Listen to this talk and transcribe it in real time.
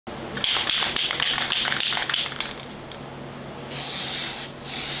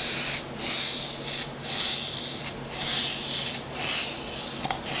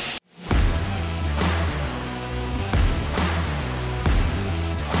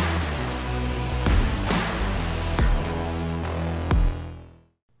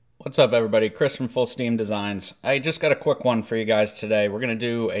What's up, everybody? Chris from Full Steam Designs. I just got a quick one for you guys today. We're going to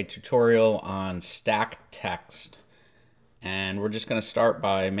do a tutorial on stacked text. And we're just going to start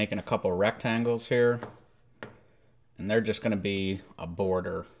by making a couple rectangles here. And they're just going to be a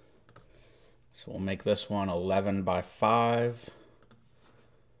border. So we'll make this one 11 by 5.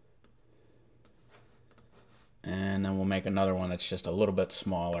 And then we'll make another one that's just a little bit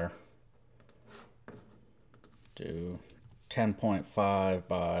smaller. Do 10.5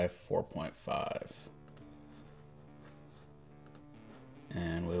 by 4.5.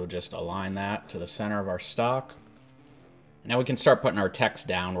 And we will just align that to the center of our stock. Now we can start putting our text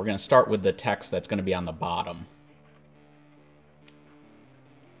down. We're going to start with the text that's going to be on the bottom.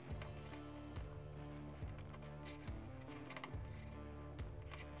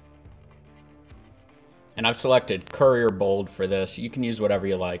 And I've selected Courier Bold for this. You can use whatever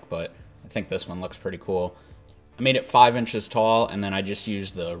you like, but I think this one looks pretty cool. I made it 5 inches tall, and then I just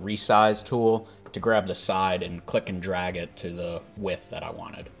used the resize tool to grab the side and click and drag it to the width that I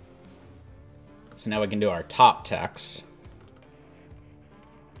wanted. So now we can do our top text.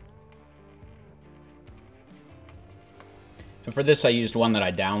 And for this I used one that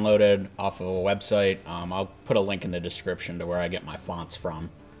I downloaded off of a website. I'll put a link in the description to where I get my fonts from.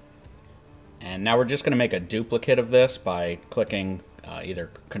 And now we're just going to make a duplicate of this by clicking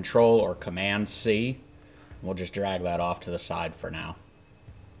either Control or Command C. We'll just drag that off to the side for now.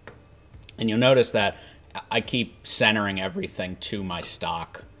 And you'll notice that I keep centering everything to my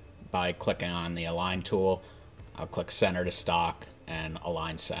stock by clicking on the Align tool. I'll click Center to Stock and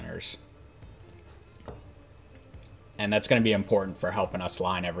Align Centers. And that's going to be important for helping us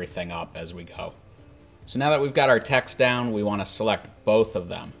line everything up as we go. So now that we've got our text down, we want to select both of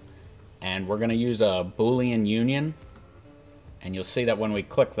them. And we're going to use a Boolean Union. And you'll see that when we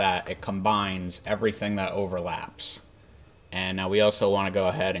click that, it combines everything that overlaps. And now we also want to go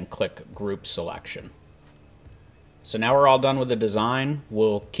ahead and click Group Selection. So now we're all done with the design.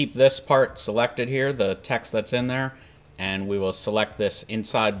 We'll keep this part selected here, the text that's in there, and we will select this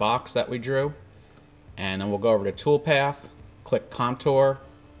inside box that we drew. And then we'll go over to Toolpath, click Contour,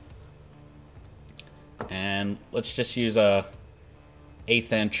 and let's just use a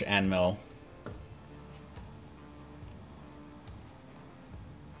 1/8 inch end mill.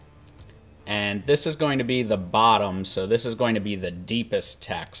 And this is going to be the bottom, so this is going to be the deepest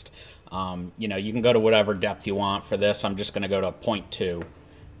text. You know, you can go to whatever depth you want for this. I'm just going to go to 0.2.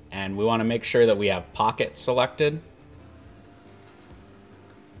 And we want to make sure that we have pocket selected.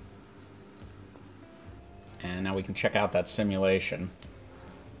 And now we can check out that simulation.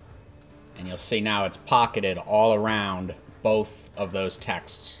 And you'll see now it's pocketed all around both of those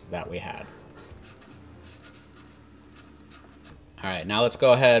texts that we had. Alright, now let's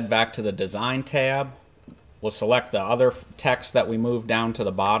go ahead back to the Design tab. We'll select the other text that we moved down to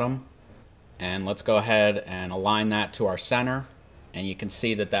the bottom. And let's go ahead and align that to our center. And you can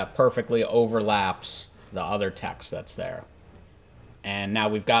see that that perfectly overlaps the other text that's there. And now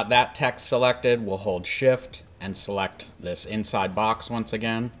we've got that text selected. We'll hold Shift and select this inside box once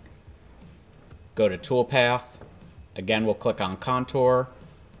again. Go to Toolpath. Again, we'll click on Contour.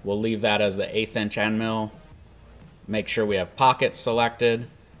 We'll leave that as the 1/8 inch end mill. Make sure we have pocket selected,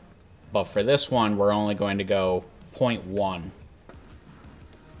 but for this one we're only going to go 0.1.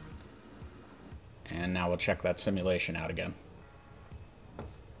 And now we'll check that simulation out again.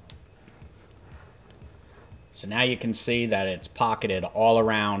 So now you can see that it's pocketed all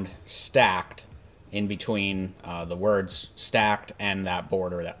around, stacked in between the words stacked and that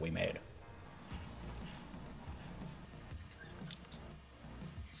border that we made.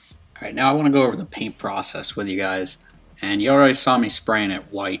 Alright, now I want to go over the paint process with you guys. And you already saw me spraying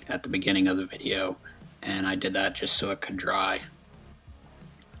it white at the beginning of the video. And I did that just so it could dry.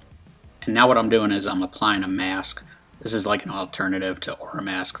 And now what I'm doing is I'm applying a mask. This is like an alternative to Aura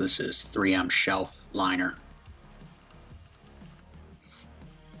Mask. This is 3M Shelf Liner.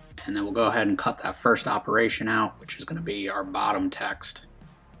 And then we'll go ahead and cut that first operation out, which is going to be our bottom text.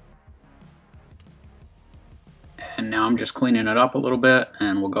 And now I'm just cleaning it up a little bit,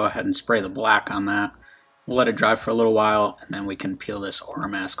 and we'll go ahead and spray the black on that. We'll let it dry for a little while, and then we can peel this Aura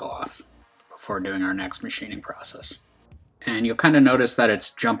Mask off before doing our next machining process. And you'll kind of notice that it's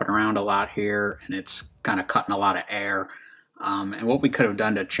jumping around a lot here, and it's kind of cutting a lot of air. And what we could have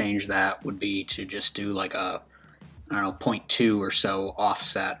done to change that would be to just do like a, I don't know, 0.2 or so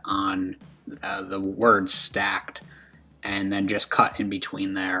offset on the words stacked, and then just cut in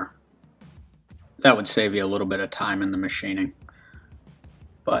between there. That would save you a little bit of time in the machining.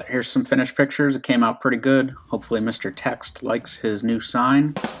 But here's some finished pictures. It came out pretty good. Hopefully Mr. Text likes his new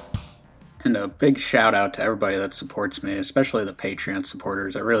sign. And a big shout out to everybody that supports me, especially the Patreon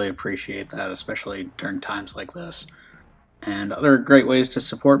supporters. I really appreciate that, especially during times like this. And other great ways to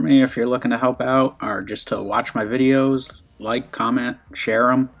support me if you're looking to help out are just to watch my videos, like, comment, share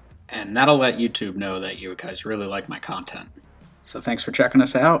them, and that'll let YouTube know that you guys really like my content. So thanks for checking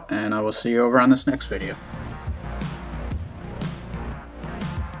us out, and I will see you over on this next video.